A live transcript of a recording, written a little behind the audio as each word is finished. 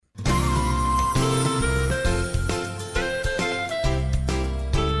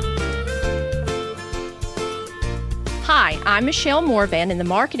I'm Michelle Morvan in the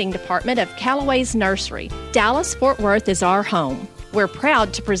marketing department of Callaway's Nursery. Dallas-Fort Worth is our home. We're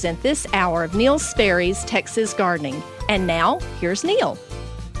proud to present this hour of Neil Sperry's Texas Gardening. And now, here's Neil.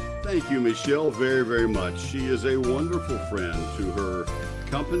 Thank you, Michelle, very, very much. She is a wonderful friend to her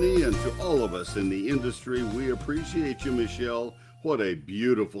company and to all of us in the industry. We appreciate you, Michelle. What a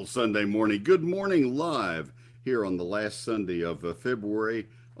beautiful Sunday morning. Good morning live here on the last Sunday of February.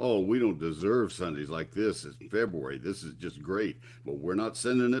 Oh, we don't deserve Sundays like this. It's February. This is just great, but we're not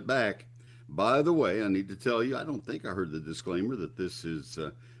sending it back. By the way, I need to tell you, I don't think I heard the disclaimer that this is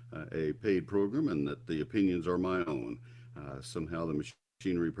a paid program and that the opinions are my own. Somehow the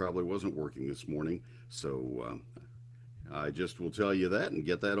machinery probably wasn't working this morning, so I just will tell you that and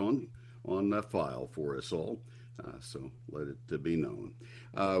get that on file for us all. So let it be known.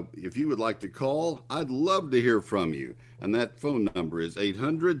 If you would like to call, I'd love to hear from you. And that phone number is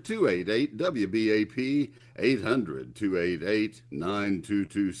 800-288-WBAP,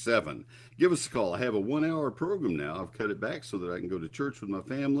 800-288-9227. Give us a call. I have a 1-hour program now. I've cut it back so that I can go to church with my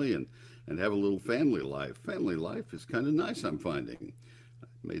family and have a little family life. Family life is kind of nice, I'm finding. I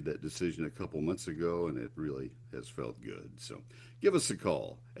made that decision a couple months ago, and it really has felt good. So give us a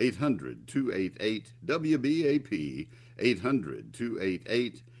call, 800-288-WBAP,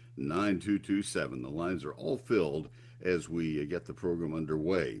 800-288-9227. The lines are all filled as we get the program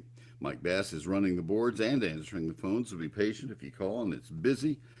underway. Mike Bass is running the boards and answering the phones, so be patient if you call and it's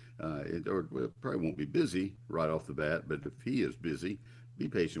busy. It probably won't be busy right off the bat, but if he is busy, be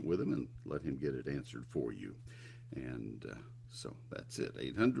patient with him and let him get it answered for you. And so that's it,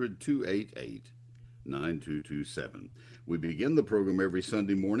 800-288-9227. We begin the program every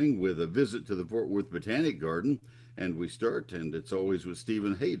Sunday morning with a visit to the Fort Worth Botanic Garden, and we start, and it's always with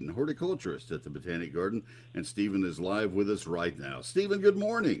Stephen Hayden, horticulturist at the Botanic Garden, and Stephen is live with us right now. Stephen, good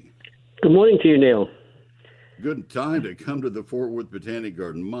morning. Good morning to you, Neil. Good time to come to the Fort Worth Botanic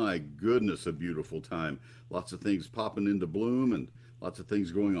Garden. My goodness, a beautiful time. Lots of things popping into bloom and lots of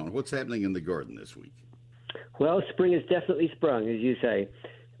things going on. What's happening in the garden this week? Well, spring has definitely sprung, as you say.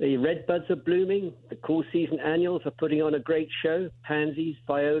 The red buds are blooming. The cool season annuals are putting on a great show. Pansies,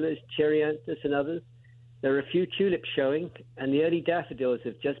 violas, cherryanthus, and others. There are a few tulips showing, and the early daffodils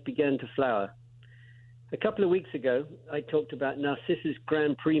have just begun to flower. A couple of weeks ago, I talked about Narcissus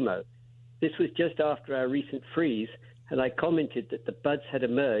Grand Primo. This was just after our recent freeze, and I commented that the buds had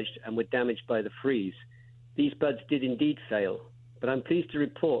emerged and were damaged by the freeze. These buds did indeed fail, but I'm pleased to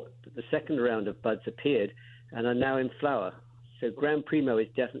report that the second round of buds appeared and are now in flower. So Grand Primo is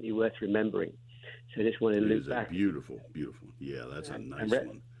definitely worth remembering. So I just want to loop back. Beautiful, beautiful. Yeah, that's a nice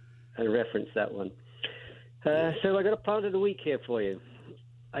one. And reference that one. So I got a plant of the week here for you.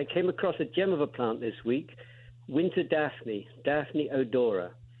 I came across a gem of a plant this week, Winter Daphne, Daphne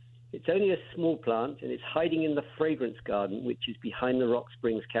odora. It's only a small plant, and it's hiding in the fragrance garden, which is behind the Rock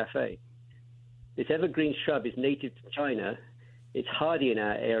Springs Cafe. This evergreen shrub is native to China. It's hardy in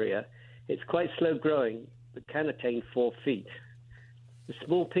our area. It's quite slow growing, but can attain 4 feet. The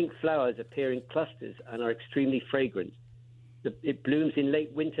small pink flowers appear in clusters and are extremely fragrant. It blooms in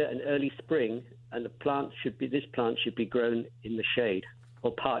late winter and early spring, and this plant should be grown in the shade,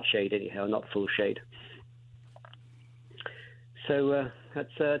 or part shade anyhow, not full shade. So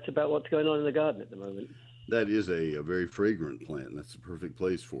that's about what's going on in the garden at the moment. That is a very fragrant plant, and that's the perfect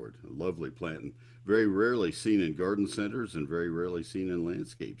place for it. A lovely plant, and very rarely seen in garden centers and very rarely seen in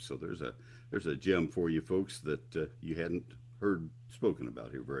landscapes. So there's a gem for you folks that you hadn't heard spoken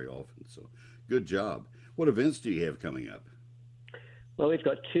about here very often. So good job. What events do you have coming up? Well, we've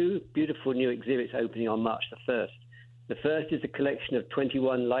got 2 beautiful new exhibits opening on March the 1st. The first is a collection of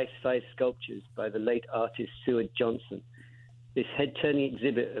 21 life-size sculptures by the late artist Seward Johnson. This head-turning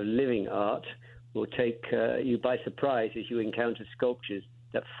exhibit of living art will take you by surprise as you encounter sculptures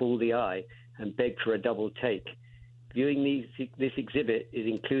that fool the eye and beg for a double take. Viewing this exhibit is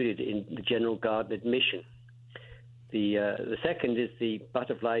included in the general garden admission. The second is the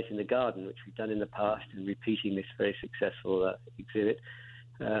Butterflies in the Garden, which we've done in the past, and repeating this very successful exhibit.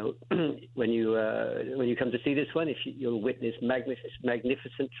 When you come to see this one, you'll witness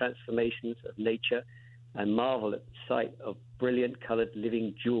magnificent transformations of nature and marvel at the sight of brilliant colored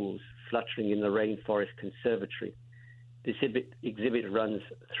living jewels fluttering in the Rainforest Conservatory. This exhibit runs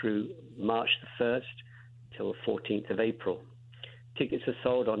through March the 1st till the 14th of April. Tickets are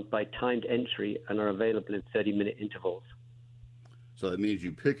sold by timed entry and are available in 30-minute intervals. So that means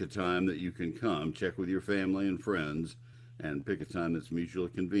you pick a time that you can come, check with your family and friends, and pick a time that's mutually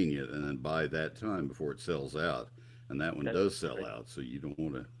convenient, and then buy that time before it sells out. And that one does sell out, so you don't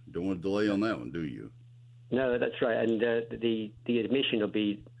want to delay on that one, do you? No, that's right. And the admission will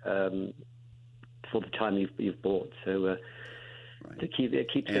be for the time you've bought. So to keeps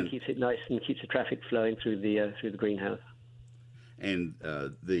it nice and keeps the traffic flowing through the greenhouse. And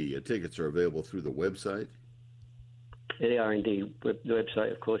the tickets are available through the website? They are indeed. The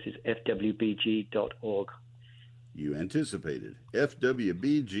website, of course, is fwbg.org. You anticipated.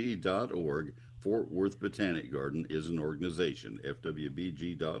 fwbg.org. Fort Worth Botanic Garden is an organization.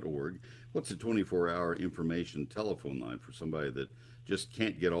 fwbg.org. What's a 24-hour information telephone line for somebody that just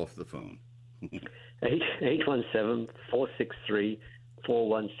can't get off the phone?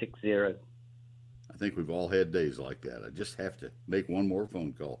 817-463-4160. I think we've all had days like that. I just have to make one more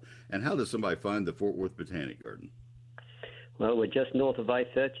phone call. And how does somebody find the Fort Worth Botanic Garden? Well, we're just north of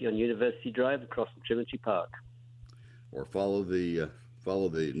I-30 on University Drive across from Trinity Park. Or follow the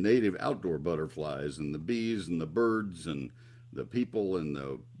native outdoor butterflies and the bees and the birds and the people and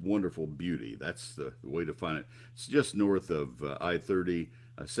the wonderful beauty. That's the way to find it. It's just north of I-30,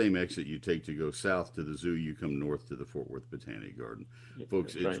 same exit you take to go south to the zoo. You come north to the Fort Worth Botanic Garden.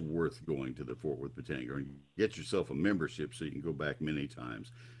 Folks, it's worth going to the Fort Worth Botanic Garden. Get yourself a membership so you can go back many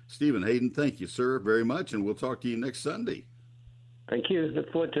times. Stephen Hayden, thank you, sir, very much, and we'll talk to you next Sunday. Thank you. Look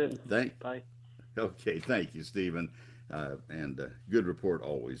forward to it. Bye. Okay, thank you, Stephen. Good report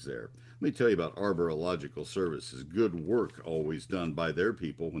always there. Let me tell you about Arborilogical Services. Good work always done by their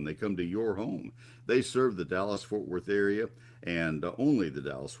people when they come to your home. They serve the Dallas-Fort Worth area and only the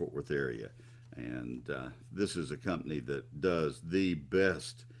Dallas-Fort Worth area. And this is a company that does the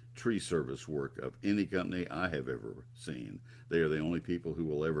best tree service work of any company I have ever seen. They are the only people who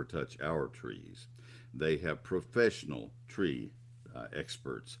will ever touch our trees. They have professional tree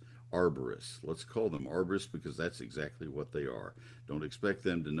experts, arborists. Let's call them arborists because that's exactly what they are. Don't expect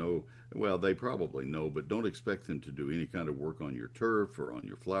them to know, well, they probably know, but don't expect them to do any kind of work on your turf or on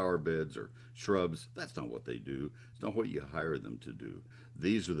your flower beds or shrubs. That's not what they do. It's not what you hire them to do.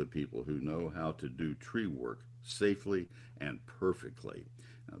 These are the people who know how to do tree work safely and perfectly.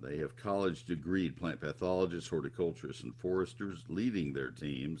 Now, they have college-degreed plant pathologists, horticulturists, and foresters leading their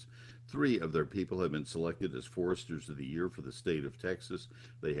teams. 3 of their people have been selected as Foresters of the Year for the state of Texas.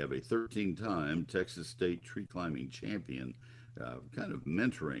 They have a 13-time Texas State tree climbing champion, kind of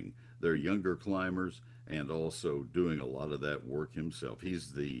mentoring their younger climbers and also doing a lot of that work himself.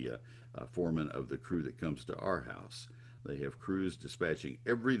 He's the foreman of the crew that comes to our house. They have crews dispatching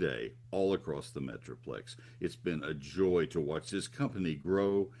every day all across the Metroplex. It's been a joy to watch this company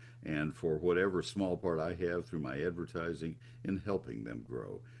grow and for whatever small part I have through my advertising in helping them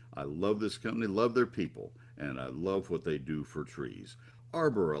grow. I love this company, love their people, and I love what they do for trees.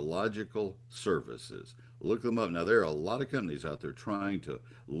 Arborilogical Services. Look them up. Now, there are a lot of companies out there trying to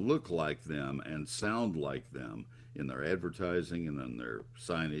look like them and sound like them in their advertising and in their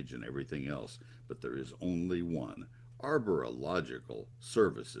signage and everything else, but there is only one. Arborilogical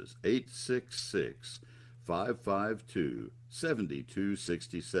Services,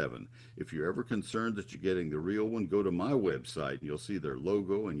 866-552-7267. If you're ever concerned that you're getting the real one, go to my website. You'll see their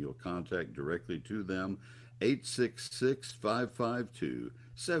logo and you'll contact directly to them.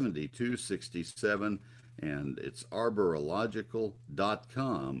 866-552-7267. And it's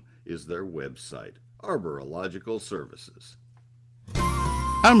arborilogical.com is their website. Arborilogical Services.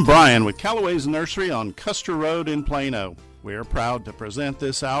 I'm Brian with Callaway's Nursery on Custer Road in Plano. We are proud to present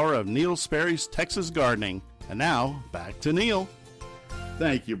this hour of Neil Sperry's Texas Gardening. And now, back to Neil.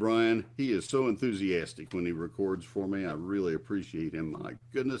 Thank you, Brian. He is so enthusiastic when he records for me. I really appreciate him. My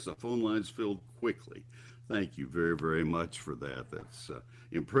goodness, the phone line's filled quickly. Thank you very, very much for that. That's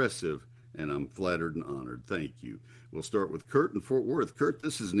impressive, and I'm flattered and honored. Thank you. We'll start with Kurt in Fort Worth. Kurt,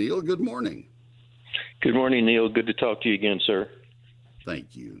 this is Neil. Good morning. Good morning, Neil. Good to talk to you again, sir.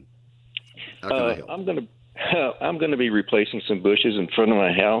 Thank you. How can I help? I'm going to be replacing some bushes in front of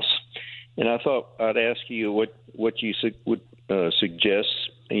my house, and I thought I'd ask you what you would suggest.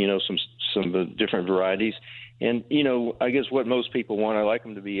 Some different varieties, and I guess what most people want. I like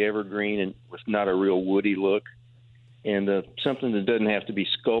them to be evergreen and with not a real woody look, and something that doesn't have to be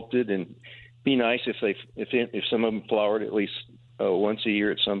sculpted. And be nice if some of them flowered at least once a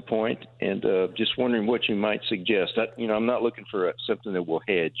year at some point, and just wondering what you might suggest. I'm not looking for something that will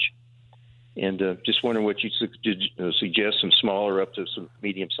hedge, and just wondering what you suggest, some smaller up to some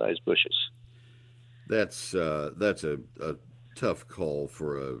medium-sized bushes. That's a tough call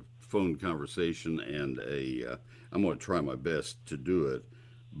for a phone conversation, and I'm going to try my best to do it,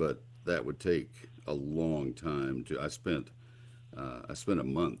 but that would take a long time. I spent a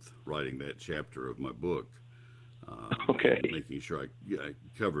month writing that chapter of my book. Okay. Making sure I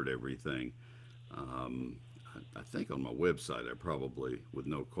covered everything. I think on my website I probably, with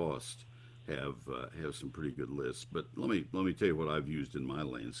no cost, have some pretty good lists. But let me tell you what I've used in my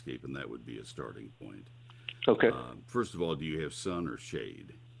landscape, and that would be a starting point. Okay. First of all, do you have sun or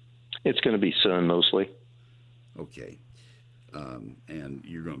shade? It's going to be sun mostly. Okay. And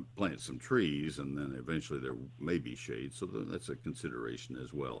you're going to plant some trees, and then eventually there may be shade, so that's a consideration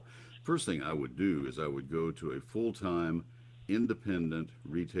as well. First thing I would do is I would go to a full-time independent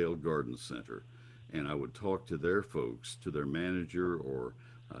retail garden center, and I would talk to their folks, to their manager, or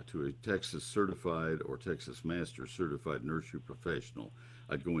to a Texas certified or Texas Master certified nursery professional.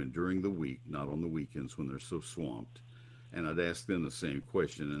 I'd go in during the week, not on the weekends when they're so swamped, and I'd ask them the same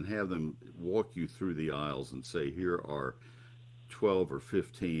question and have them walk you through the aisles and say, here are 12 or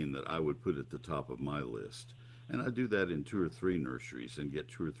 15 that I would put at the top of my list. And I do that in 2 or 3 nurseries and get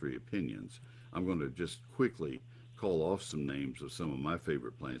 2 or 3 opinions. I'm going to just quickly call off some names of some of my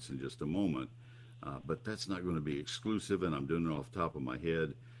favorite plants in just a moment, but that's not going to be exclusive, and I'm doing it off the top of my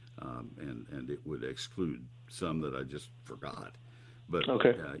head, and it would exclude some that I just forgot. But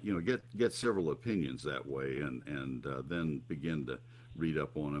okay. Get several opinions that way, and then begin to read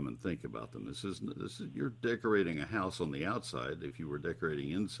up on them and think about them. This is you're decorating a house on the outside. If you were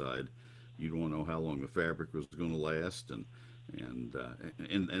decorating inside, you'd want to know how long the fabric was going to last, and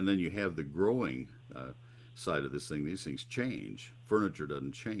then you have the growing side of this thing. These things change. Furniture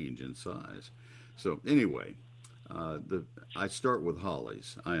doesn't change in size. So anyway, I start with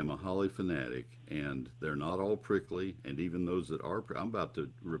hollies. I am a holly fanatic, and they're not all prickly. And even those that are, I'm about to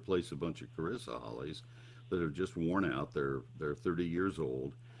replace a bunch of Carissa hollies that are just worn out. They're 30 years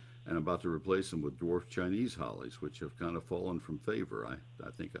old, and I'm about to replace them with dwarf Chinese hollies, which have kind of fallen from favor. I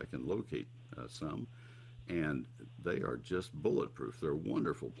think I can locate some, and they are just bulletproof. They're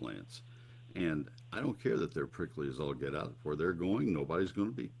wonderful plants, and I don't care that they're prickly as all get out. Where they're going, nobody's going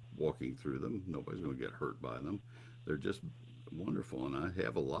to be walking through them. Nobody's going to get hurt by them. They're just wonderful, and I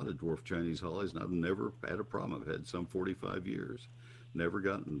have a lot of dwarf Chinese hollies, and I've never had a problem. I've had some 45 years, never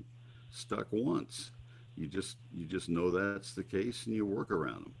gotten stuck once. You just know that's the case, and you work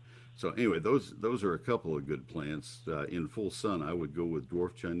around them. So anyway, those are a couple of good plants. In full sun, I would go with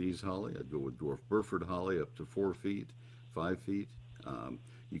dwarf Chinese holly. I'd go with dwarf Burford holly up to 4 feet, 5 feet.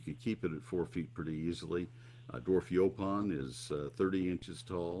 You could keep it at 4 feet pretty easily. Dwarf Yopon is 30 inches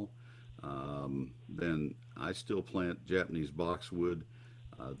tall. Then I still plant Japanese boxwood,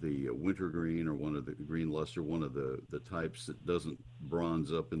 the wintergreen, or one of the green luster, one of the types that doesn't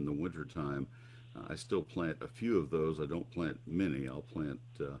bronze up in the wintertime. I still plant a few of those. I don't plant many. I'll plant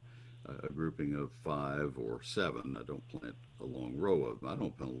a grouping of 5 or 7. I don't plant a long row of them. I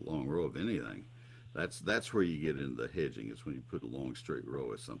don't plant a long row of anything. That's where you get into the hedging, is when you put a long straight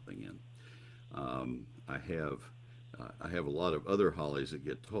row of something in. I have a lot of other hollies that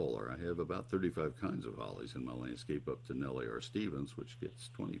get taller. I have about 35 kinds of hollies in my landscape, up to Nellie R. Stevens, which gets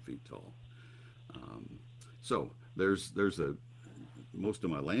 20 feet tall. So there's most of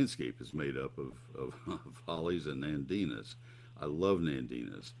my landscape is made up of hollies and nandinas. I love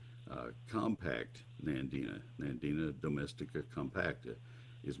nandinas. Compact Nandina domestica compacta,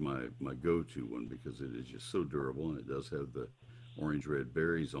 is my go-to one, because it is just so durable, and it does have the orange-red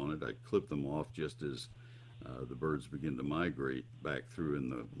berries on it. I clip them off just as the birds begin to migrate back through in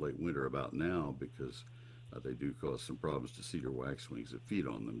the late winter, about now, because they do cause some problems to cedar waxwings that feed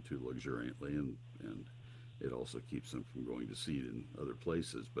on them too luxuriantly, and it also keeps them from going to seed in other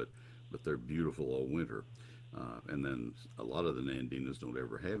places, but they're beautiful all winter. And then a lot of the nandinas don't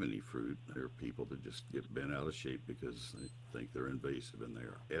ever have any fruit. There are people that just get bent out of shape because they think they're invasive, and they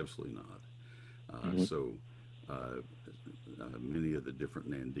are absolutely not. So many of the different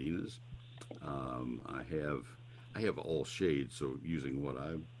nandinas. I have all shades, so using what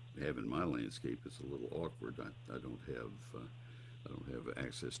I have in my landscape is a little awkward. I don't have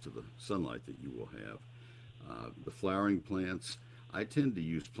access to the sunlight that you will have. The flowering plants, I tend to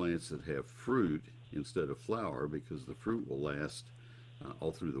use plants that have fruit instead of flower, because the fruit will last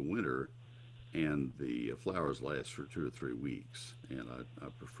all through the winter, and the flowers last for 2 or 3 weeks, and I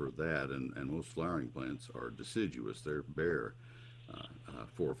prefer that. And most flowering plants are deciduous; they're bare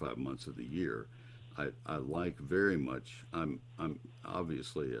 4 or 5 months of the year. I like very much. I'm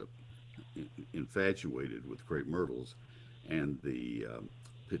obviously infatuated with crepe myrtles, and the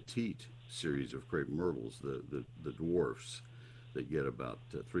petite series of crepe myrtles, the dwarfs that get about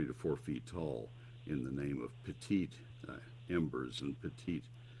 3 to 4 feet tall, in the name of petite embers and petite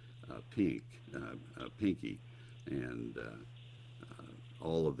pinky, and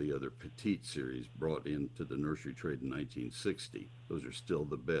all of the other petite series brought into the nursery trade in 1960. Those are still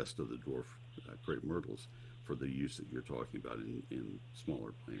the best of the dwarf crepe myrtles for the use that you're talking about in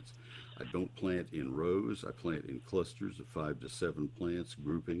smaller plants. I don't plant in rows. I plant in clusters of 5 to 7 plants,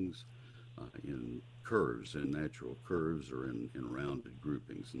 groupings. in curves, in natural curves, or in rounded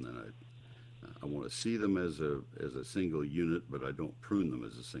groupings, and then I want to see them as a single unit, but I don't prune them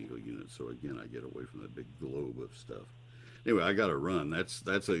as a single unit. So again, I get away from the big globe of stuff. Anyway, I got to run.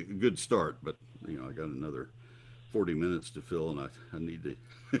 That's a good start, but I got another 40 minutes to fill, and I need to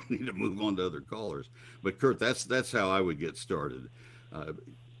need to move on to other callers. But Kurt, that's how I would get started.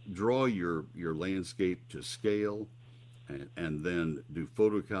 Draw your landscape to scale, and then do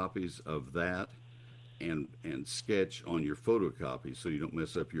photocopies of that, and sketch on your photocopy so you don't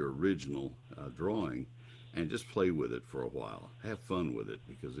mess up your original drawing, and just play with it for a while. Have fun with it,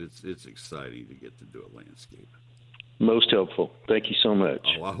 because it's exciting to get to do a landscape. Most helpful. Thank you so much.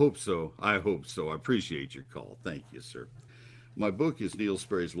 Oh, I hope so. I appreciate your call. Thank you, sir. My book is Neil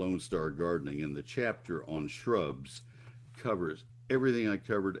Sperry's Lone Star Gardening, and the chapter on shrubs covers everything I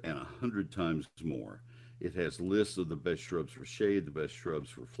covered and 100 times more. It has lists of the best shrubs for shade, the best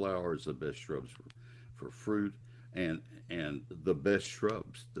shrubs for flowers, the best shrubs for fruit, and the best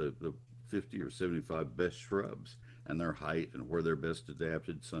shrubs, the 50 or 75 best shrubs, and their height and where they're best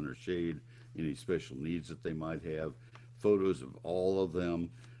adapted, sun or shade, any special needs that they might have, photos of all of them.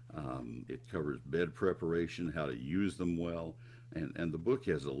 It covers bed preparation, how to use them well, and the book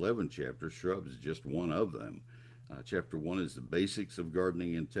has 11 chapters. Shrubs is just one of them. Chapter 1 is the basics of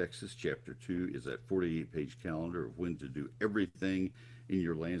gardening in Texas. Chapter 2 is that 48-page calendar of when to do everything in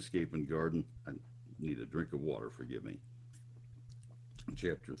your landscape and garden. I need a drink of water, forgive me.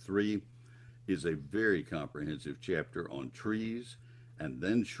 Chapter 3 is a very comprehensive chapter on trees, and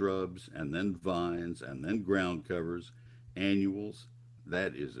then shrubs, and then vines, and then ground covers, annuals.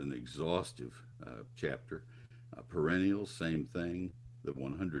 That is an exhaustive chapter. Perennials, same thing. The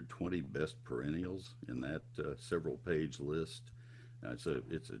 120 best perennials in that several-page list. It's a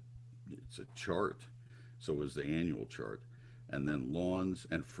chart. So is the annual chart. And then lawns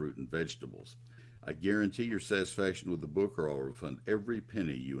and fruit and vegetables. I guarantee your satisfaction with the book, or I'll refund every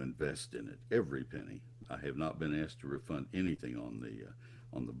penny you invest in it. Every penny. I have not been asked to refund anything on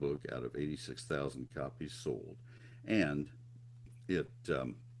the book out of 86,000 copies sold, and it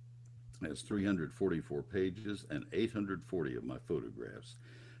has 344 pages and 840 of my photographs.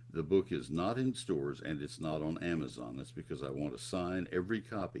 The book is not in stores, and it's not on Amazon. That's because I want to sign every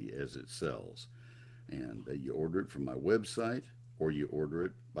copy as it sells. And you order it from my website, or you order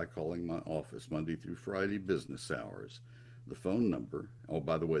it by calling my office Monday through Friday business hours. The phone number, oh,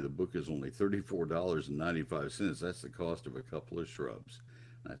 by the way, the book is only $34.95. That's the cost of a couple of shrubs.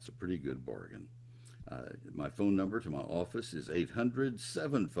 That's a pretty good bargain. My phone number to my office is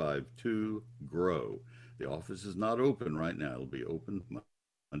 800-752-GROW. The office is not open right now. It'll be open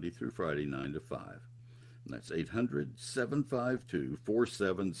Monday through Friday, 9 to 5. And that's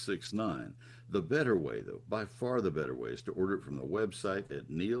 800-752-4769. The better way, though, by far the better way, is to order it from the website at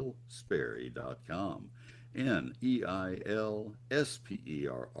neilsperry.com.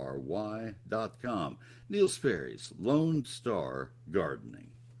 NeilSperry.com. Neil Sperry's Lone Star Gardening.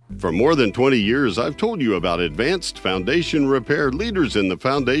 For more than 20 years, I've told you about Advanced Foundation Repair, leaders in the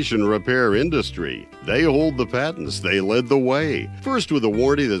foundation repair industry. They hold the patents. They led the way. First with a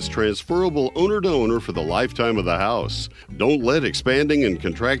warranty that's transferable owner to owner for the lifetime of the house. Don't let expanding and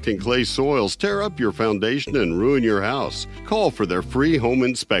contracting clay soils tear up your foundation and ruin your house. Call for their free home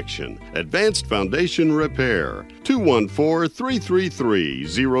inspection. Advanced Foundation Repair,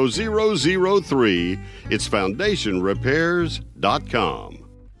 214-333-0003. It's foundationrepairs.com.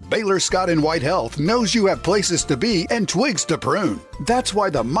 Baylor Scott & White Health knows you have places to be and twigs to prune. That's why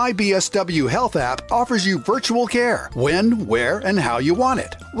the MyBSW Health app offers you virtual care when, where, and how you want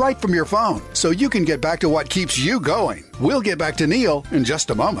it, right from your phone, so you can get back to what keeps you going. We'll get back to Neil in just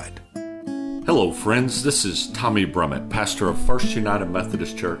a moment. Hello, friends. This is Tommy Brummett, pastor of First United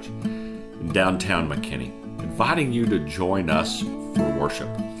Methodist Church in downtown McKinney, inviting you to join us for worship.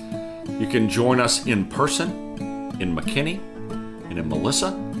 You can join us in person in McKinney and in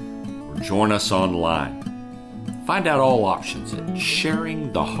Melissa, or join us online. Find out all options at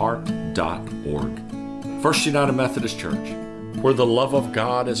sharingtheheart.org. First United Methodist Church, where the love of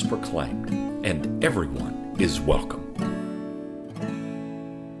God is proclaimed and everyone is welcome.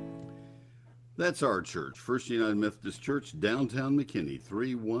 That's our church, First United Methodist Church, downtown McKinney,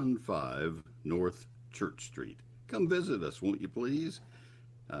 315 North Church Street. Come visit us, won't you please?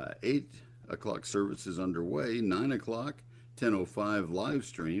 8 o'clock service is underway, 9 o'clock, 10:05 live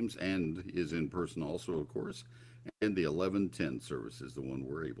streams, and is in person also, of course, and the 11:10 service is the one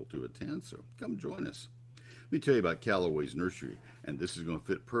we're able to attend, so come join us. Let me tell you about Callaway's Nursery, and this is going to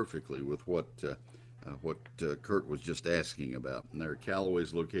fit perfectly with what Kurt was just asking about. And there are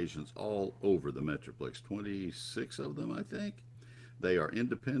Callaway's locations all over the Metroplex, 26 of them, I think. They are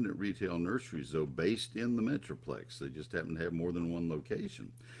independent retail nurseries, though, based in the Metroplex. They just happen to have more than one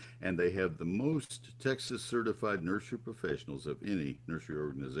location. And they have the most Texas certified nursery professionals of any nursery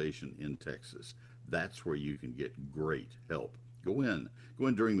organization in Texas. That's where you can get great help. Go in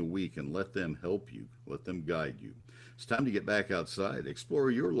during the week and let them help you, let them guide you. It's time to get back outside. Explore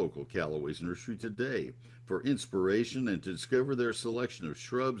your local Callaway's nursery today for inspiration and to discover their selection of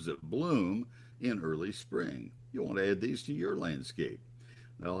shrubs that bloom in early spring. You'll want to add these to your landscape.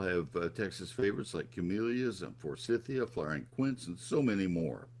 They'll have Texas favorites like camellias and forsythia, flowering quince, and so many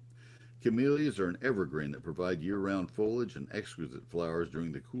more. Camellias are an evergreen that provide year-round foliage and exquisite flowers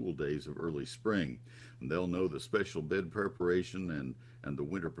during the cool days of early spring. And they'll know the special bed preparation and the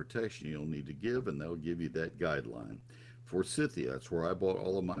winter protection you'll need to give, and they'll give you that guideline. Forsythia, that's where I bought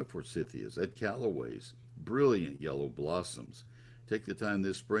all of my forsythias, at Callaway's. Brilliant yellow blossoms. Take the time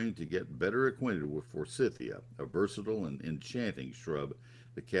this spring to get better acquainted with forsythia, a versatile and enchanting shrub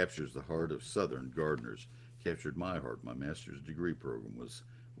that captures the heart of Southern gardeners. Captured my heart. My master's degree program was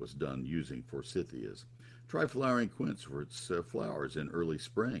done using forsythias. Try flowering quince for its flowers in early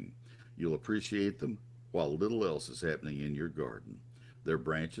spring. You'll appreciate them while little else is happening in your garden. Their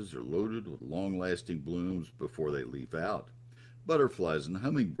branches are loaded with long-lasting blooms before they leaf out. Butterflies and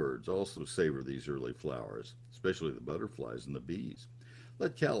hummingbirds also savor these early flowers, especially the butterflies and the bees.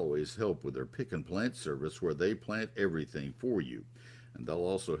 Let Callaway's help with their pick and plant service, where they plant everything for you. And they'll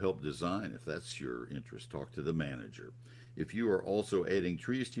also help design if that's your interest. Talk to the manager. If you are also adding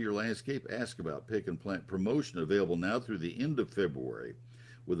trees to your landscape, ask about Pick and Plant promotion available now through the end of February.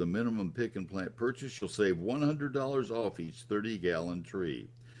 With a minimum Pick and Plant purchase, you'll save $100 off each 30-gallon tree.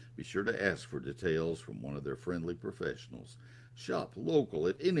 Be sure to ask for details from one of their friendly professionals. Shop local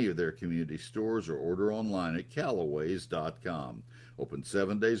at any of their community stores or order online at Callaways.com. Open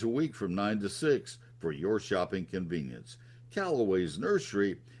 7 days a week from 9 to 6 for your shopping convenience. Callaway's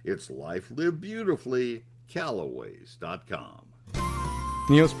Nursery, it's life lived beautifully. Callaways.com.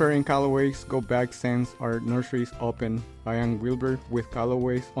 Neil Sperry and Callaway's Go Back since our nurseries open. I am Wilbur with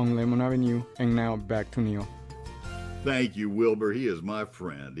Callaway's on Lemon Avenue, and now back to Neil. Thank you, Wilbur. He is my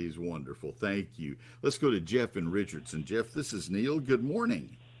friend. He's wonderful. Thank you. Let's go to Jeff in Richardson. Jeff, this is Neil. Good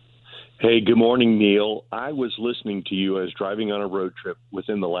morning. Hey, good morning, Neil. I was listening to you. I was driving on a road trip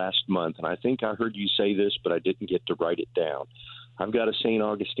within the last month, and I think I heard you say this, but I didn't get to write it down. I've got a St.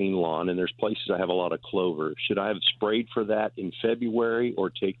 Augustine lawn, and there's places I have a lot of clover. Should I have sprayed for that in February or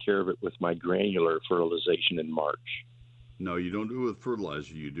take care of it with my granular fertilization in March? No, you don't do it with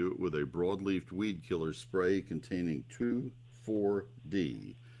fertilizer. You do it with a broadleaf weed killer spray containing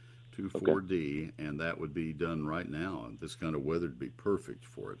 2,4-D. 2,4-D, and that would be done right now. And this kind of weather would be perfect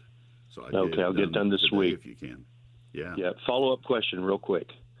for it. So I'll get done this week if you can. Yeah. Follow-up question real quick.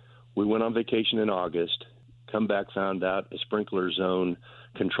 We went on vacation in August. Come back, found out a sprinkler zone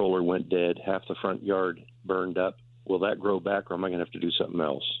controller went dead. Half the front yard burned up. Will that grow back, or am I going to have to do something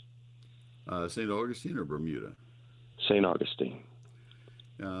else? St. Augustine or Bermuda? St. Augustine.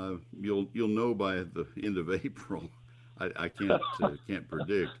 You'll know by the end of April. I can't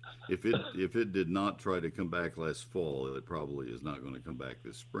predict. If it did not try to come back last fall, it probably is not going to come back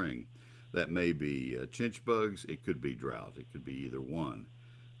this spring. That may be chinch bugs. It could be drought. It could be either one.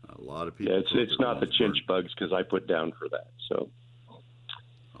 A lot of people. Yeah, it's not the chinch bugs because I put down for that. So.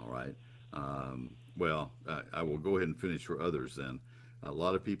 All right. I will go ahead and finish for others then. A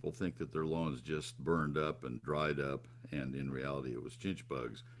lot of people think that their lawns just burned up and dried up, and in reality it was chinch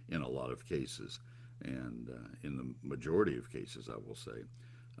bugs in a lot of cases. And in the majority of cases, I will say,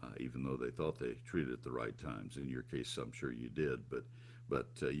 even though they thought they treated it the right times. In your case, I'm sure you did, but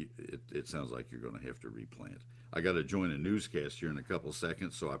it sounds like you're going to have to replant. I got to join a newscast here in a couple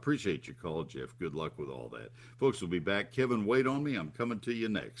seconds, so I appreciate your call, Jeff. Good luck with all that. Folks, we'll be back. Kevin, wait on me. I'm coming to you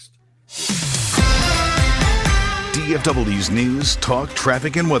next. DFW's News, Talk,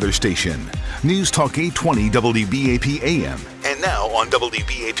 Traffic, and Weather Station. News Talk 820 WBAP AM. And now on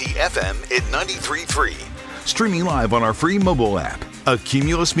WBAP FM at 93.3. Streaming live on our free mobile app. A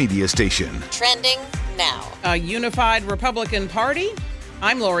Cumulus Media station. Trending now. A unified Republican Party?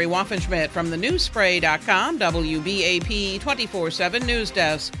 I'm Lori Waffenschmidt from the newsspray.com, WBAP 24/7 News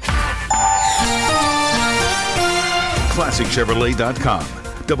Desk. ClassicChevrolet.com,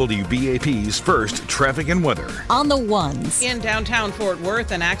 WBAP's first traffic and weather. On the ones. In downtown Fort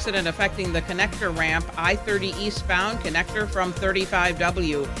Worth, an accident affecting the connector ramp, I-30 eastbound connector from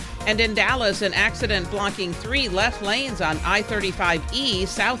 35W. And in Dallas, an accident blocking 3 left lanes on I-35E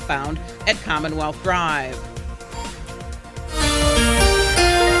southbound at Commonwealth Drive.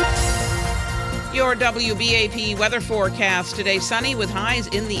 Your WBAP weather forecast today: sunny with highs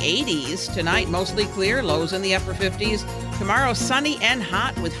in the 80s. Tonight, mostly clear, lows in the upper 50s. Tomorrow, sunny and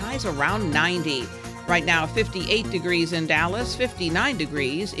hot with highs around 90. Right now, 58 degrees in Dallas, 59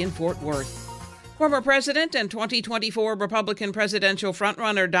 degrees in Fort Worth. Former President and 2024 Republican presidential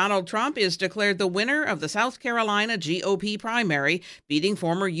frontrunner Donald Trump is declared the winner of the South Carolina GOP primary, beating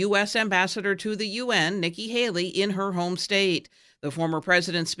former U.S. Ambassador to the UN, Nikki Haley, in her home state. The former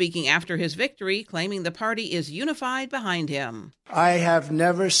president speaking after his victory, claiming the party is unified behind him. I have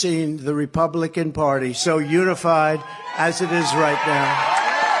never seen the Republican Party so unified as it is right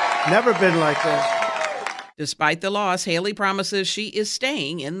now. Never been like this. Despite the loss, Haley promises she is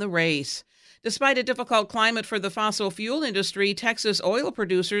staying in the race. Despite a difficult climate for the fossil fuel industry, Texas oil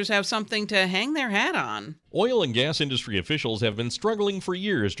producers have something to hang their hat on. Oil and gas industry officials have been struggling for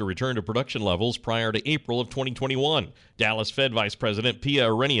years to return to production levels prior to April of 2021. Dallas Fed Vice President Pia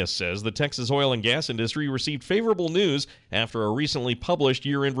Arrhenius says the Texas oil and gas industry received favorable news after a recently published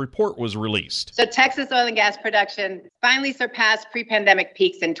year-end report was released. So Texas oil and gas production finally surpassed pre-pandemic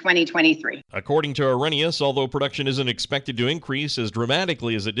peaks in 2023. According to Arrhenius, although production isn't expected to increase as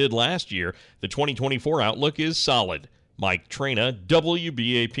dramatically as it did last year, the 2024 outlook is solid. Mike Trina,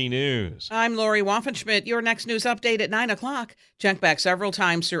 WBAP News. I'm Lori Waffenschmidt. Your next news update at 9 o'clock. Check back several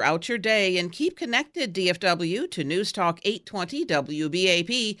times throughout your day and keep connected, DFW, to News Talk 820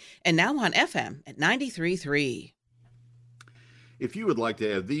 WBAP and now on FM at 93.3. If you would like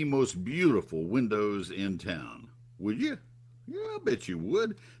to have the most beautiful windows in town, would you? Yeah, I bet you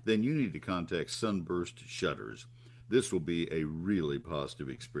would. Then you need to contact Sunburst Shutters. This will be a really positive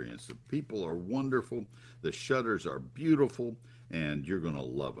experience. The people are wonderful, the shutters are beautiful, and you're going to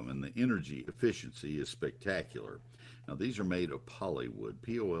love them. And the energy efficiency is spectacular. Now, these are made of polywood,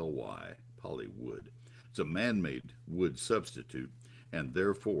 P-O-L-Y, polywood. It's a man-made wood substitute, and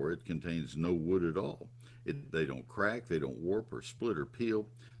therefore it contains no wood at all. They don't crack, they don't warp or split or peel.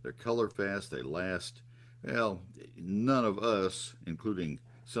 They're color fast, they last. Well, none of us, including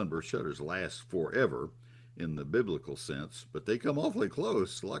Sunburst Shutters, last forever in the biblical sense, but they come awfully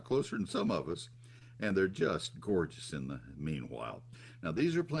close, a lot closer than some of us, and they're just gorgeous in the meanwhile. Now,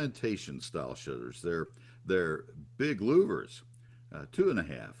 these are plantation-style shutters. They're big louvers,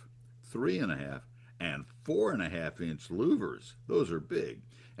 2.5, 3.5, and 4.5-inch louvers. Those are big,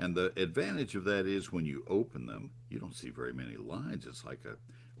 and the advantage of that is when you open them, you don't see very many lines. It's like an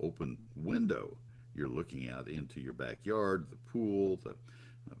open window. You're looking out into your backyard, the pool, the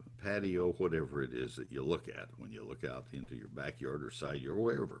patio, whatever it is that you look at when you look out into your backyard or side yard or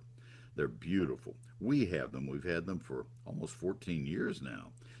wherever. They're beautiful. We have them. We've had them for almost 14 years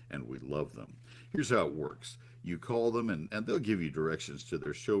now, and we love them. Here's how it works. You call them, and they'll give you directions to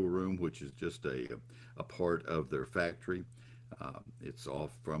their showroom, which is just a part of their factory. It's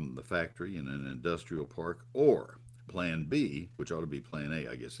off from the factory in an industrial park, or Plan B, which ought to be Plan A,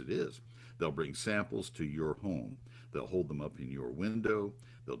 I guess it is. They'll bring samples to your home. They'll hold them up in your window.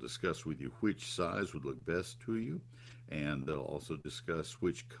 They'll discuss with you which size would look best to you, and they'll also discuss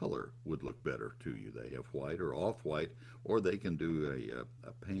which color would look better to you. They have white or off-white, or they can do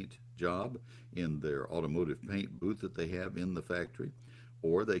a paint job in their automotive paint booth that they have in the factory,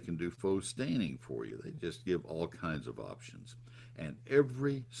 or they can do faux staining for you. They just give all kinds of options. And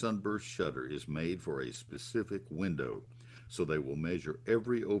every Sunburst shutter is made for a specific window, so they will measure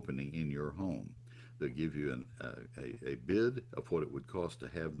every opening in your home. They'll give you a bid of what it would cost to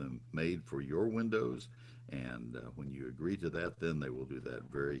have them made for your windows, and when you agree to that, then they will do that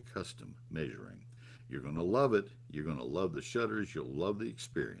very custom measuring. You're going to love it. You're going to love the shutters. You'll love the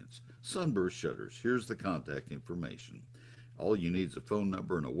experience. Sunburst Shutters. Here's the contact information. All you need is a phone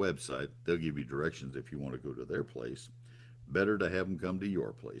number and a website. They'll give you directions if you want to go to their place. Better to have them come to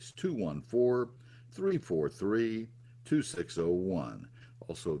your place. 214-343-2601.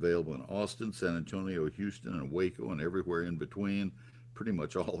 Also available in Austin, San Antonio, Houston, and Waco, and everywhere in between, pretty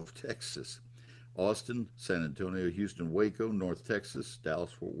much all of Texas. Austin, San Antonio, Houston, Waco, North Texas,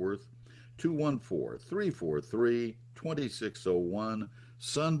 Dallas, Fort Worth, 214-343-2601,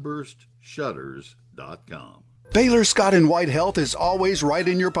 sunburstshutters.com. Baylor Scott & White Health is always right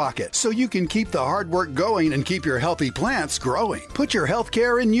in your pocket, so you can keep the hard work going and keep your healthy plants growing. Put your health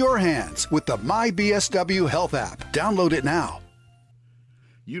care in your hands with the MyBSW Health app. Download it now.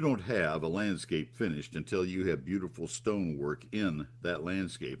 You don't have a landscape finished until you have beautiful stonework in that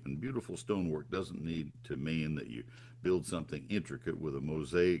landscape. And beautiful stonework doesn't need to mean that you build something intricate with a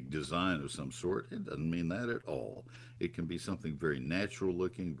mosaic design of some sort. It doesn't mean that at all. It can be something very natural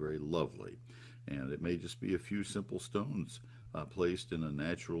looking, very lovely. And it may just be a few simple stones placed in a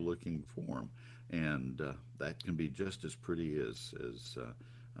natural looking form. And that can be just as pretty as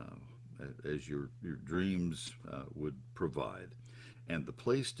your dreams would provide. And the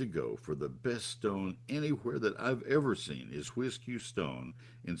place to go for the best stone anywhere that I've ever seen is Whiskey Stone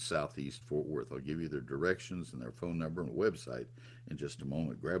in Southeast Fort Worth. I'll give you their directions and their phone number and website in just a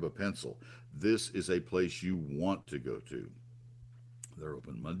moment. Grab a pencil. This is a place you want to go to. They're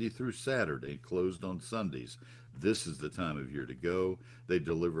open Monday through Saturday, closed on Sundays. This is the time of year to go. They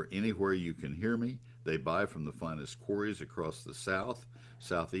deliver anywhere you can hear me. They buy from the finest quarries across the southwest,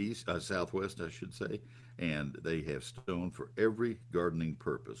 I should say, and they have stone for every gardening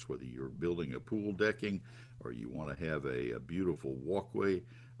purpose, whether you're building a pool decking or you want to have a beautiful walkway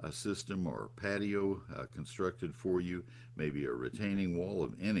system or patio constructed for you, maybe a retaining wall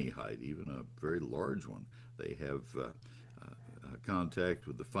of any height, even a very large one. They have contact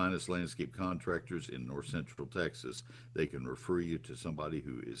with the finest landscape contractors in north central Texas. They can refer you to somebody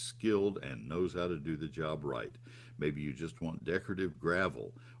who is skilled and knows how to do the job right. Maybe you just want decorative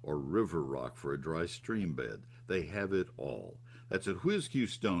gravel or river rock for a dry stream bed. They have it all. That's at Whiskey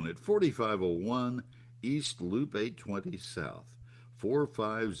Stone at 4501 East Loop 820 South.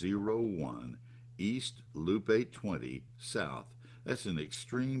 4501 East Loop 820 South. That's in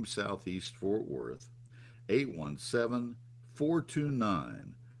extreme southeast Fort Worth.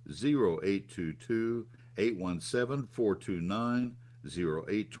 817-429-0822,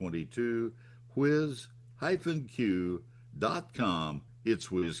 817-429-0822, whiz-q.com.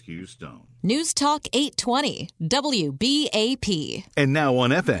 It's Whiskey Stone. News Talk 820, WBAP. And now on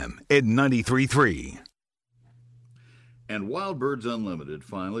FM at 93.3. And Wild Birds Unlimited,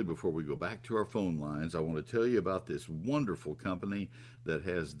 finally, before we go back to our phone lines, I want to tell you about this wonderful company that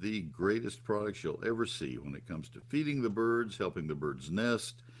has the greatest products you'll ever see when it comes to feeding the birds, helping the birds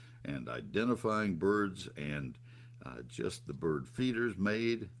nest, and identifying birds, and just the bird feeders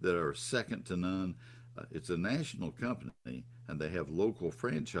made that are second to none. It's a national company, and they have local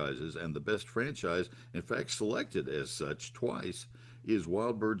franchises, and the best franchise, in fact, selected as such twice, is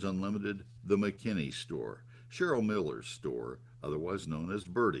Wild Birds Unlimited, the McKinney store. Cheryl Miller's store, otherwise known as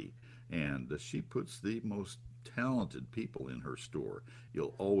Birdie, and she puts the most talented people in her store.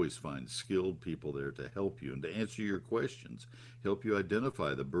 You'll always find skilled people there to help you and to answer your questions, help you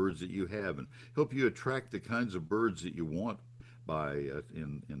identify the birds that you have, and help you attract the kinds of birds that you want by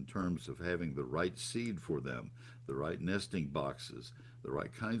in terms of having the right seed for them, the right nesting boxes, the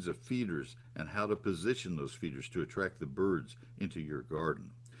right kinds of feeders, and how to position those feeders to attract the birds into your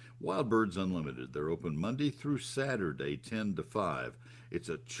garden. Wild Birds Unlimited. They're open Monday through Saturday, 10 to 5. It's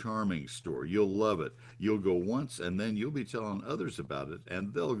a charming store. You'll love it. You'll go once, and then you'll be telling others about it,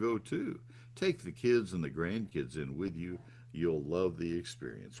 and they'll go too. Take the kids and the grandkids in with you. You'll love the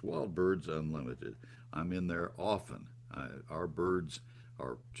experience. Wild Birds Unlimited. I'm in there often. Our birds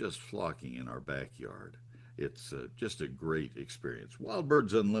are just flocking in our backyard. It's just a great experience. Wild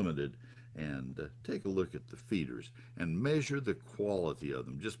Birds Unlimited. And take a look at the feeders and measure the quality of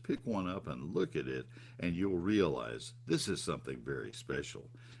them. Just pick one up and look at it, and you'll realize this is something very special.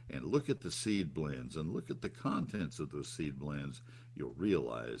 And look at the seed blends and look at the contents of those seed blends. You'll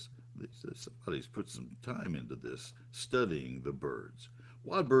realize that somebody's put some time into this, studying the birds.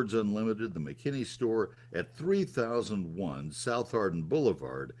 Wild Birds Unlimited, the McKinney store at 3001 South Hardin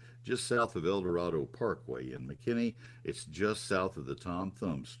Boulevard, just south of El Dorado Parkway in McKinney. It's just south of the Tom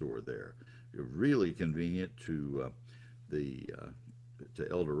Thumb store there. Really convenient to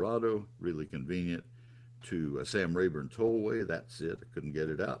El Dorado, really convenient to Sam Rayburn Tollway. That's it. I couldn't get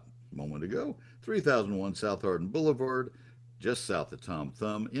it out a moment ago. 3001 South Hardin Boulevard, just south of Tom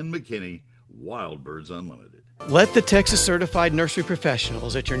Thumb in McKinney. Wild Birds Unlimited. Let the Texas Certified Nursery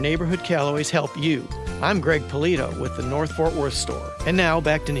Professionals at your neighborhood Callaways help you. I'm Greg Polito with the North Fort Worth store. And now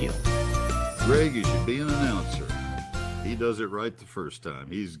back to Neil. Greg, you should be an announcer. He does it right the first time.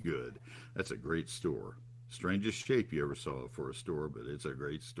 He's good. That's a great store. Strangest shape you ever saw for a store, but it's a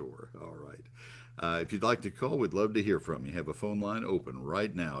great store. All right. If you'd like to call, we'd love to hear from you. Have a phone line open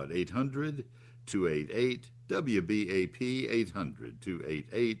right now at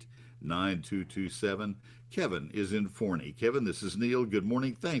 800-288-WBAP, 800-288-9227. Kevin is in Forney. Kevin, this is Neil. Good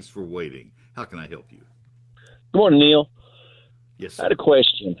morning. Thanks for waiting. How can I help you? Good morning, Neil. Yes, sir. I had a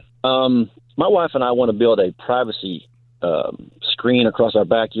question. My wife and I want to build a privacy screen across our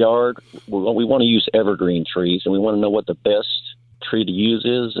backyard. We want to use evergreen trees, and we want to know what the best tree to use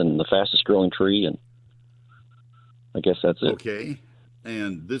is and the fastest growing tree, and I guess that's it. Okay.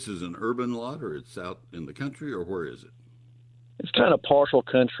 And this is an urban lot, or it's out in the country, or where is it? It's kind of partial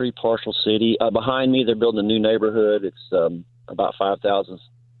country, partial city. Behind me, they're building a new neighborhood. It's about 5,000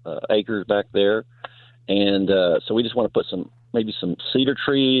 acres back there. And so we just want to put maybe some cedar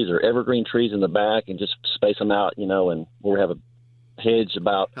trees or evergreen trees in the back and just space them out, and we'll have a hedge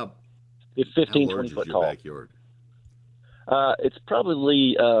about 15, 20 foot tall. Backyard? It's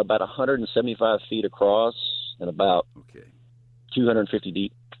probably about 175 feet across and about 250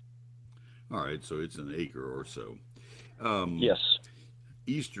 deep. All right, so it's an acre or so. Yes.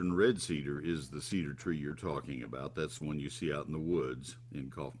 Eastern red cedar is the cedar tree you're talking about. That's the one you see out in the woods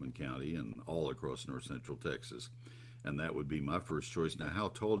in Kaufman County and all across north central Texas. And that would be my first choice. Now, how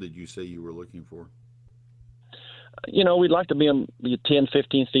tall did you say you were looking for? We'd like to be 10,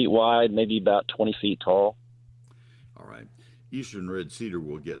 15 feet wide, maybe about 20 feet tall. All right. Eastern red cedar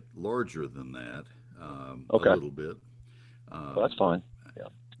will get larger than that a Okay. little bit. Well, that's fine. Yeah.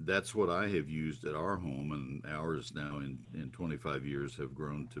 That's what I have used at our home, and ours now in 25 years have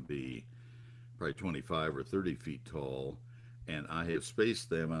grown to be probably 25 or 30 feet tall. And I have spaced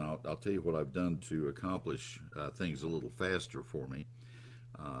them, and I'll tell you what I've done to accomplish things a little faster for me.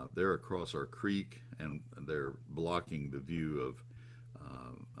 They're across our creek, and they're blocking the view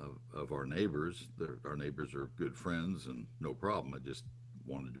of our neighbors. Our neighbors are good friends, and no problem. I just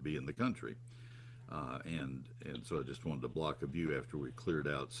wanted to be in the country, and so I just wanted to block a view after we cleared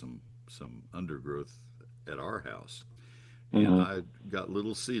out some undergrowth at our house. Mm-hmm. And I got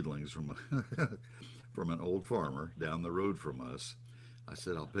little seedlings from from an old farmer down the road from us. I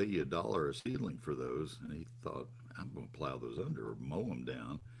said, I'll pay you $1 a seedling for those. And he thought, I'm going to plow those under or mow them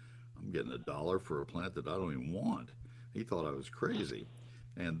down. I'm getting $1 for a plant that I don't even want. He thought I was crazy.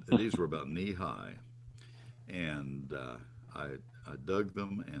 And these were about knee high. And I dug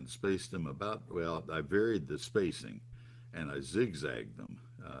them and spaced them I varied the spacing and I zigzagged them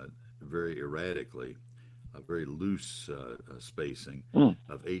very erratically. A very loose spacing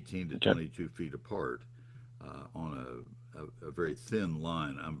of 18 to 22 feet apart on a very thin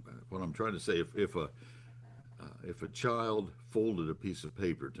line. What I'm trying to say, if a child folded a piece of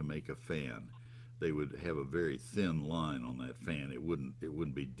paper to make a fan, they would have a very thin line on that fan. It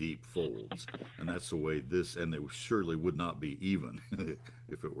wouldn't be deep folds, and that's the way this. And they surely would not be even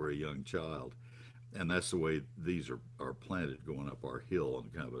if it were a young child. And that's the way these are planted going up our hill on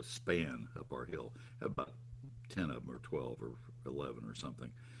kind of a span up our hill, about 10 of them or 12 or 11 or something.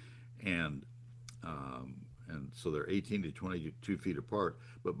 And so they're 18 to 22 feet apart,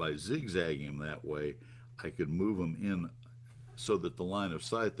 but by zigzagging them that way, I could move them in so that the line of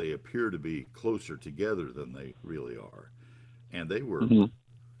sight, they appear to be closer together than they really are. And they were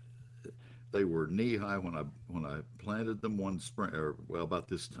they were knee high when I planted them one spring, or about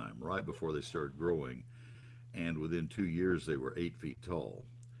this time, right before they started growing. And within 2 years, they were 8 feet tall.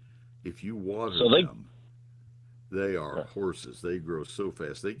 If you water them, they are horses. They grow so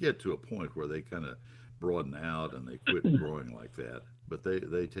fast. They get to a point where they kind of broaden out and they quit growing like that. But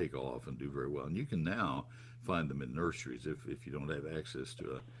they take off and do very well. And you can now find them in nurseries if you don't have access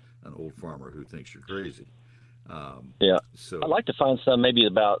to an old farmer who thinks you're crazy. So I'd like to find some maybe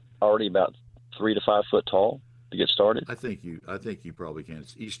already about 3 to 5 foot tall to get started. I think you probably can.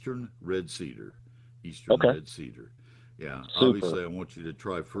 It's Eastern red cedar. Red cedar. Yeah. Super. Obviously, I want you to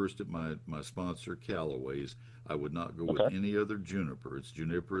try first at my sponsor, Callaway's. I would not go with any other juniper. It's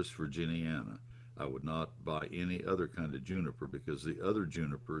Juniperus virginiana. I would not buy any other kind of juniper because the other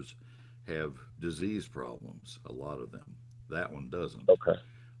junipers have disease problems, a lot of them. That one doesn't.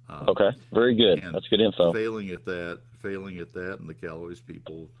 Okay. Very good. That's good info. Failing at that, and the Callaway's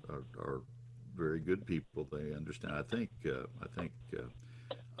people are very good people. They understand. I think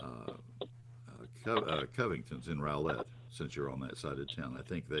Covington's in Rowlett, since you're on that side of town. I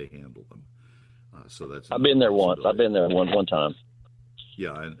think they handle them. So that's. I've been there once. I've been there one time.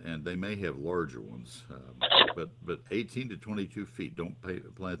 Yeah, and they may have larger ones, but 18 to 22 feet. Don't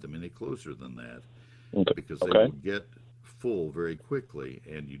plant them any closer than that, because they will get full very quickly,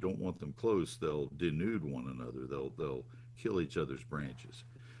 and you don't want them close. They'll denude one another. They'll kill each other's branches.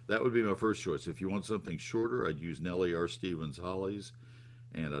 That would be my first choice. If you want something shorter, I'd use Nellie R. Stevens hollies,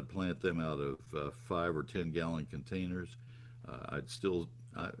 and I'd plant them out of 5 or 10 gallon containers.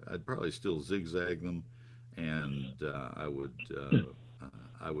 I'd probably still zigzag them, and I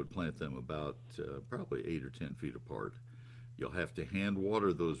would plant them about probably 8 or 10 feet apart. You'll have to hand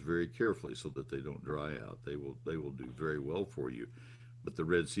water those very carefully so that they don't dry out. They will do very well for you, but the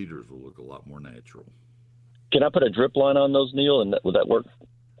red cedars will look a lot more natural. Can I put a drip line on those, Neil, and would that work?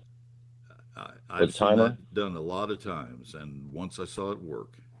 I've seen that done a lot of times, and once I saw it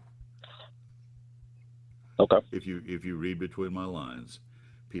work. Okay. If you read between my lines,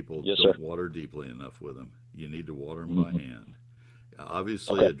 people Yes, don't sir. water deeply enough with them. You need to water them by hand.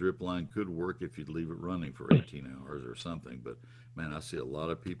 Obviously, a drip line could work if you'd leave it running for 18 hours or something, but man, I see a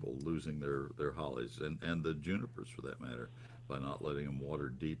lot of people losing their hollies and the junipers for that matter by not letting them water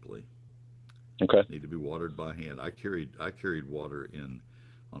deeply. Okay. Need to be watered by hand. I carried water in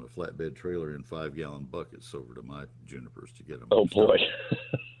on a flatbed trailer in 5-gallon buckets over to my junipers to get them. Oh boy.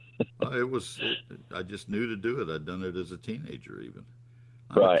 I just knew to do it. I'd done it as a teenager even.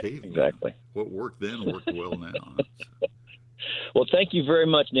 Right, exactly. What worked then worked well now. Well, thank you very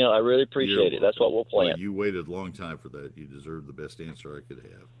much, Neil. I really appreciate it. That's what we'll plan. Well, you waited a long time for that. You deserve the best answer I could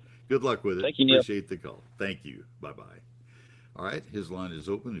have. Good luck with it. Thank you, Neil. Appreciate the call. Thank you. Bye-bye. All right, his line is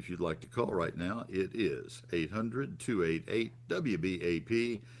open. If you'd like to call right now, it is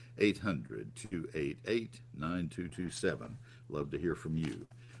 800-288-WBAP, 800-288-9227. Love to hear from you.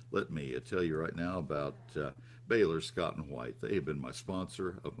 Let me tell you right now about Baylor Scott & White. They have been my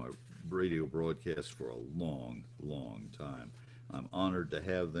sponsor of my radio broadcast for a long, long time. I'm honored to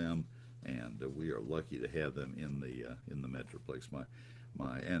have them, and we are lucky to have them in the Metroplex.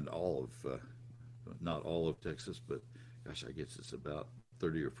 And all of, not all of Texas, but gosh, I guess it's about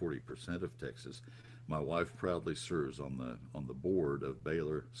 30 or 40% of Texas. My wife proudly serves on the board of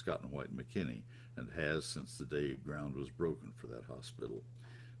Baylor, Scott & White and McKinney, and has since the day ground was broken for that hospital.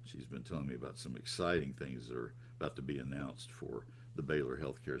 She's been telling me about some exciting things that are about to be announced for the Baylor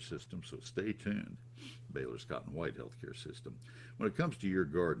healthcare system, so stay tuned. Baylor Scott & White healthcare system. When it comes to your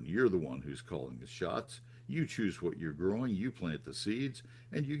garden, you're the one who's calling the shots. You choose what you're growing, you plant the seeds,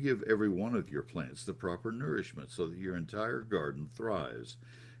 and you give every one of your plants the proper nourishment so that your entire garden thrives.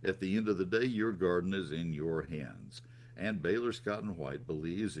 At the end of the day, your garden is in your hands. And Baylor Scott & White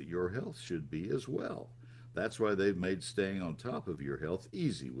believes that your health should be as well. That's why they've made staying on top of your health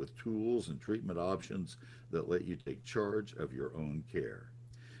easy with tools and treatment options that let you take charge of your own care.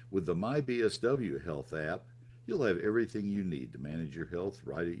 With the MyBSW Health app, you'll have everything you need to manage your health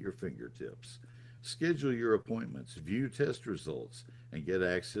right at your fingertips. Schedule your appointments, view test results, and get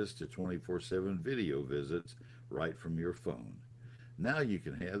access to 24/7 video visits right from your phone. Now you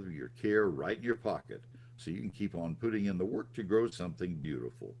can have your care right in your pocket, so you can keep on putting in the work to grow something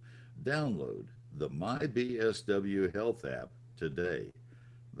beautiful. Download the MyBSW Health app today.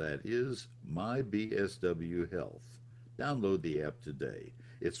 That is MyBSW Health. Download the app today.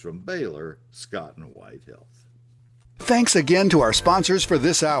 It's from Baylor Scott & White Health. Thanks again to our sponsors for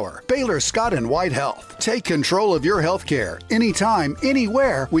this hour, Baylor Scott & White Health. Take control of your health care anytime,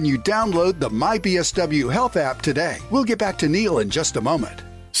 anywhere when you download the MyBSW Health app today. We'll get back to Neil in just a moment.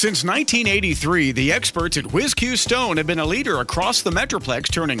 Since 1983, the experts at WizQ Stone have been a leader across the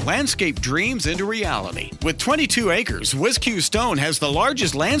Metroplex, turning landscape dreams into reality. With 22 acres, WizQ Stone has the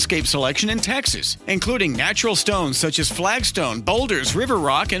largest landscape selection in Texas, including natural stones such as flagstone, boulders, river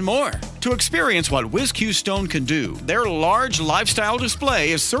rock, and more. To experience what WizQ Stone can do, their large lifestyle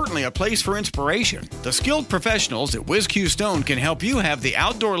display is certainly a place for inspiration. The skilled professionals at WizQ Stone can help you have the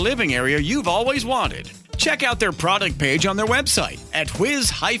outdoor living area you've always wanted. Check out their product page on their website at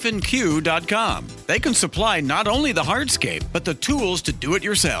whiz-q.com. They can supply not only the hardscape, but the tools to do it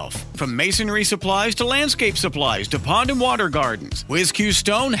yourself. From masonry supplies to landscape supplies to pond and water gardens, WizQ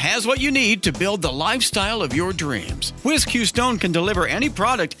Stone has what you need to build the lifestyle of your dreams. WizQ Stone can deliver any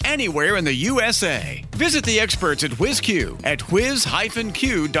product anywhere in the USA. Visit the experts at WizQ at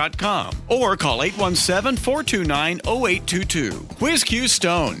whiz-q.com or call 817-429-0822. WizQ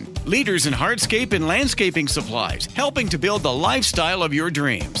Stone, leaders in hardscape and landscaping supplies, helping to build the lifestyle of your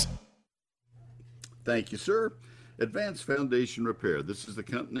dreams. Thank you, sir. Advanced Foundation Repair. This is the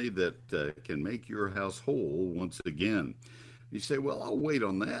company that can make your house whole once again. You say, well, I'll wait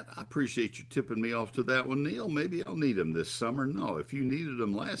on that. I appreciate you tipping me off to that one, Neil. Maybe I'll need them this summer. No, if you needed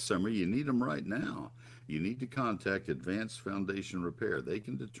them last summer, you need them right now. You need to contact Advanced Foundation Repair. They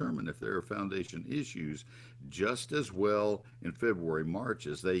can determine if there are foundation issues just as well in February, March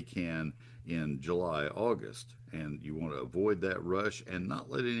as they can in July, August. And you want to avoid that rush and not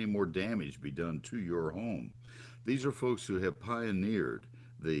let any more damage be done to your home. These are folks who have pioneered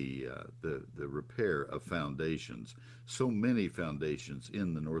the repair of foundations. So many foundations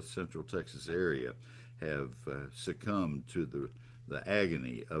in the north central Texas area have succumbed to the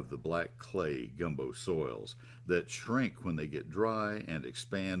agony of the black clay gumbo soils that shrink when they get dry and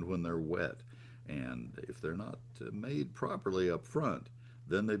expand when they're wet. And if they're not made properly up front,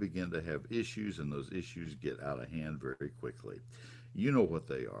 then they begin to have issues, and those issues get out of hand very quickly. You know what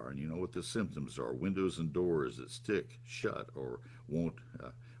they are, and you know what the symptoms are. Windows and doors that stick shut or won't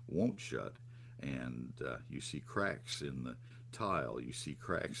shut, and you see cracks in the tile. You see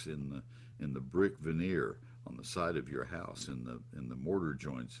cracks in the brick veneer on the side of your house, in the mortar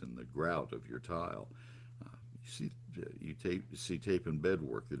joints, in the grout of your tile. You see tape and bed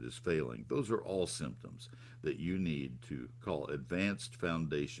work that is failing. Those are all symptoms that you need to call Advanced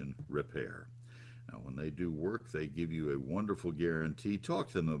Foundation Repair. Now, when they do work, they give you a wonderful guarantee. Talk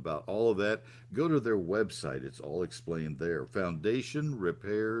to them about all of that. Go to their website. It's all explained there.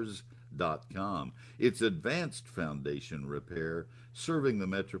 FoundationRepairs.com. It's advanced foundation repair, serving the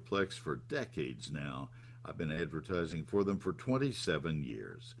Metroplex for decades now. I've been advertising for them for 27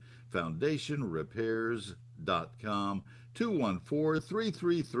 years. FoundationRepairs.com,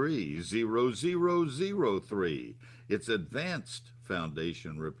 214-333-0003. It's advanced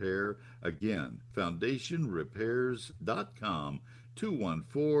foundation repair. Again, FoundationRepairs.com,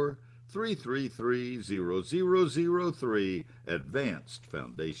 214-333-0003. Advanced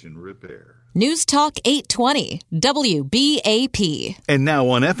foundation repair. News Talk 820, WBAP. And now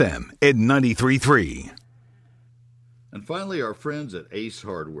on FM at 93.3. And finally, our friends at Ace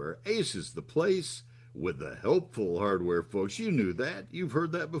Hardware. Ace is the place with the helpful hardware, folks. You knew that. You've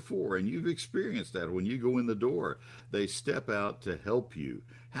heard that before, and you've experienced that when you go in the door. They step out to help you.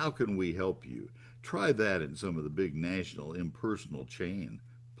 How can we help you? Try that in some of the big national impersonal chain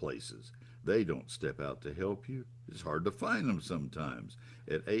places. They don't step out to help you. It's hard to find them sometimes.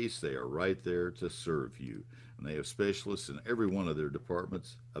 At Ace, they are right there to serve you. And they have specialists in every one of their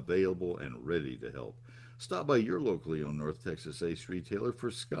departments available and ready to help. Stop by your locally owned North Texas Ace retailer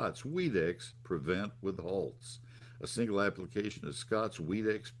for Scott's Weedex Prevent with Halts. A single application of Scott's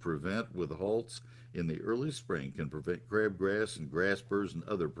Weedex Prevent with Halts in the early spring can prevent crabgrass and grass burrs and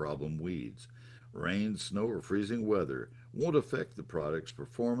other problem weeds. Rain, snow, or freezing weather won't affect the product's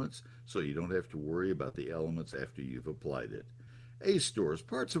performance, so you don't have to worry about the elements after you've applied it. Ace stores,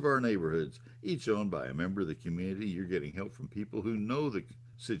 parts of our neighborhoods, each owned by a member of the community. You're getting help from people who know the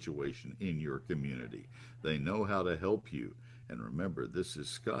situation in your community. They know how to help you. And remember, this is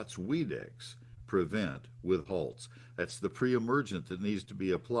Scott's Weedex Prevent with Halts. That's the pre-emergent that needs to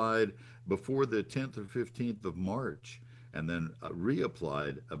be applied before the 10th or 15th of March, and then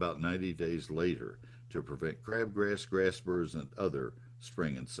reapplied about 90 days later to prevent crabgrass, grass burrs, and other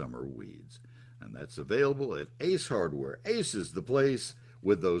spring and summer weeds. And that's available at Ace Hardware. Ace is the place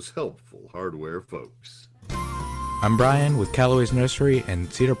with those helpful hardware folks. I'm Brian with Callaway's Nursery in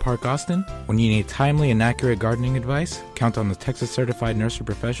Cedar Park, Austin. When you need timely and accurate gardening advice, count on the Texas Certified Nursery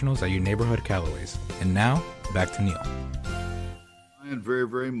Professionals at your neighborhood Callaway's. And now, back to Neil. And very,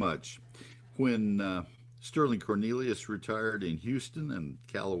 very much. When Sterling Cornelius retired in Houston and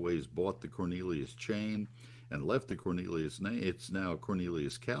Callaway's bought the Cornelius chain and left the Cornelius name, it's now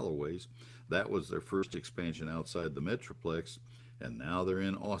Cornelius Callaway's. That was their first expansion outside the Metroplex, and now they're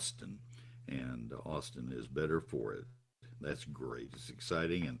in Austin. And Austin is better for it. That's great. It's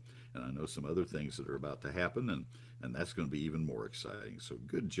exciting, and I know some other things that are about to happen, and that's going to be even more exciting. So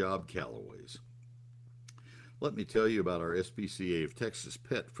good job, Callaway's. Let me tell you about our SPCA of Texas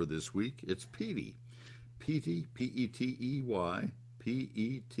pet for this week. It's Petey. Petey, P-E-T-E-Y,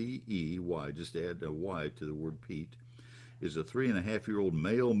 P-E-T-E-Y, just add a Y to the word Pete, is a 3.5-year-old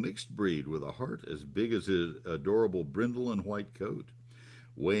male mixed breed with a heart as big as his adorable brindle and white coat.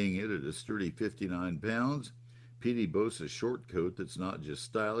 Weighing it at a sturdy 59 pounds, Petey boasts a short coat that's not just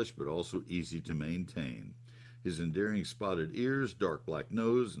stylish but also easy to maintain. His endearing spotted ears, dark black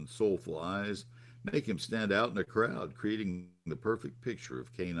nose, and soulful eyes make him stand out in a crowd, creating the perfect picture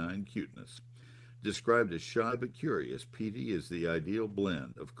of canine cuteness. Described as shy but curious, Petey is the ideal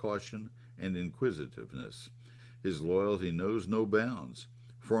blend of caution and inquisitiveness. His loyalty knows no bounds,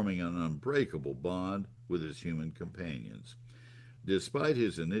 forming an unbreakable bond with his human companions. Despite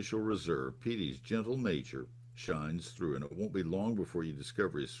his initial reserve, Petey's gentle nature shines through, and it won't be long before you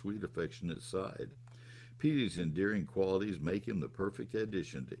discover his sweet, affectionate side. Petey's endearing qualities make him the perfect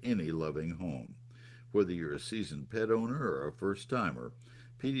addition to any loving home. Whether you're a seasoned pet owner or a first-timer,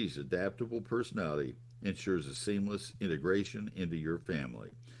 Petey's adaptable personality ensures a seamless integration into your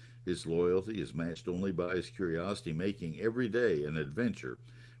family. His loyalty is matched only by his curiosity, making every day an adventure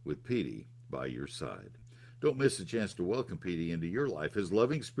with Petey by your side. Don't miss a chance to welcome Petey into your life. His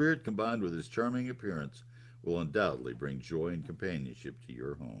loving spirit combined with his charming appearance will undoubtedly bring joy and companionship to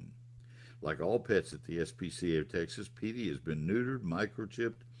your home. Like all pets at the SPCA of Texas, Petey has been neutered,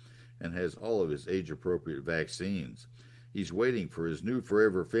 microchipped, and has all of his age-appropriate vaccines. He's waiting for his new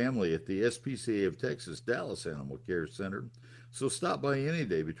forever family at the SPCA of Texas Dallas Animal Care Center, so stop by any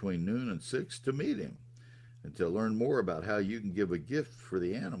day between noon and 6 to meet him. And to learn more about how you can give a gift for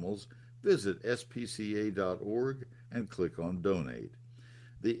the animals, visit spca.org and click on Donate.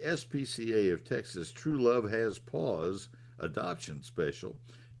 The SPCA of Texas True Love Has Paws adoption special,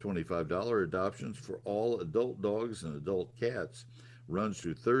 $25 adoptions for all adult dogs and adult cats, runs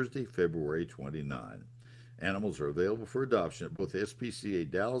through Thursday, February 29. Animals are available for adoption at both SPCA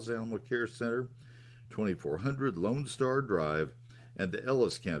Dallas Animal Care Center, 2400 Lone Star Drive, and the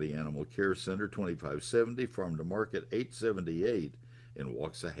Ellis County Animal Care Center, 2570 Farm to Market 878 in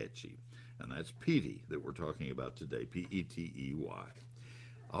Waxahachie. And that's Petey that we're talking about today, Petey.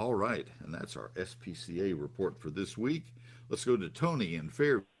 All right, and that's our SPCA report for this week. Let's go to Tony in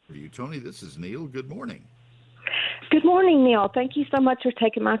Fairview. Tony, this is Neil. Good morning. Good morning, Neil. Thank you so much for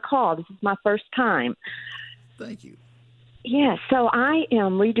taking my call. This is my first time. Thank you. Yeah, so I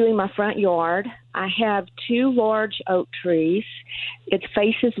am redoing my front yard. I have 2 large oak trees. It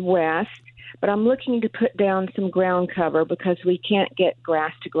faces west, but I'm looking to put down some ground cover because we can't get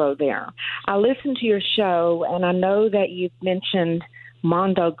grass to grow there. I listened to your show, and I know that you've mentioned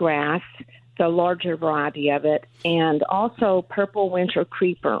mondo grass, the larger variety of it, and also purple winter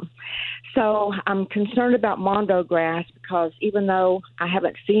creeper. So I'm concerned about mondo grass because even though I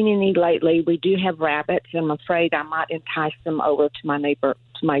haven't seen any lately, we do have rabbits, and I'm afraid I might entice them over to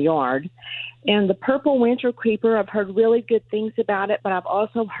my yard. And the purple winter creeper, I've heard really good things about it, but I've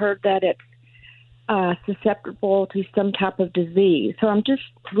also heard that it's susceptible to some type of disease. So I'm just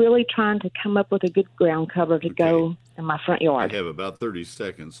really trying to come up with a good ground cover to go in my front yard. I have about 30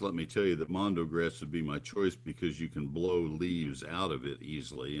 seconds. Let me tell you that mondo grass would be my choice because you can blow leaves out of it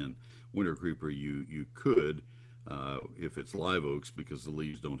easily. And winter creeper, you could, if it's live oaks, because the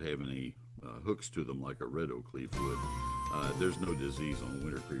leaves don't have any hooks to them like a red oak leaf would. There's no disease on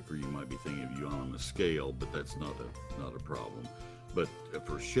winter creeper. You might be thinking of euonymus scale, but that's not a problem. But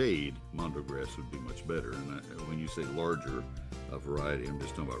for shade, mondo grass would be much better. And when you say larger variety, I'm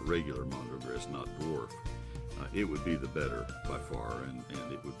just talking about regular mondo grass, not dwarf. It would be the better by far, and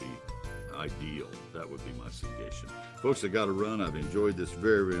it would be ideal. That would be my suggestion. Folks, I got to run. I've enjoyed this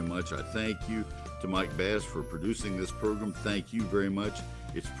very, very much. I thank you to Mike Bass for producing this program. Thank you very much.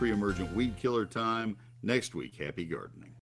 It's pre-emergent weed killer time. Next week, happy gardening.